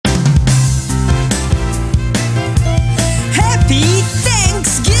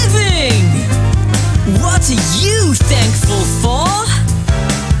are you thankful for?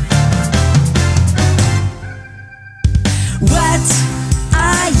 What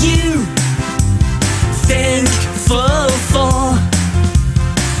are you thankful for?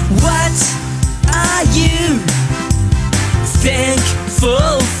 What are you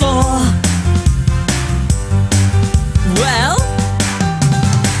thankful for? Well,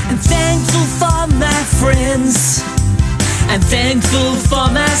 I'm thankful for my friends. I'm thankful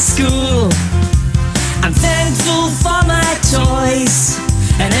for my school. I'm thankful for my toys.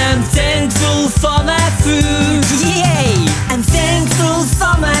 And I'm thankful for my food. Yay! I'm thankful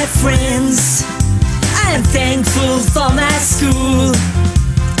for my friends. I'm thankful for my school.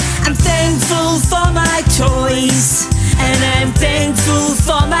 I'm thankful for my toys. And I'm thankful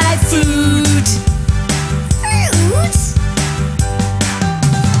for my food.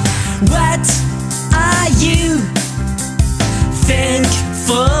 What are you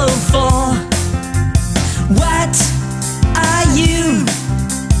thankful for? What are you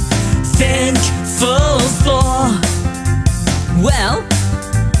thankful for? Well,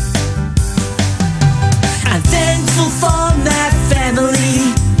 I'm thankful for my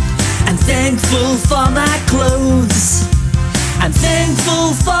family. I'm thankful for my clothes. I'm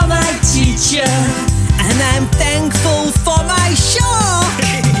thankful for my teacher. And I'm thankful for my show.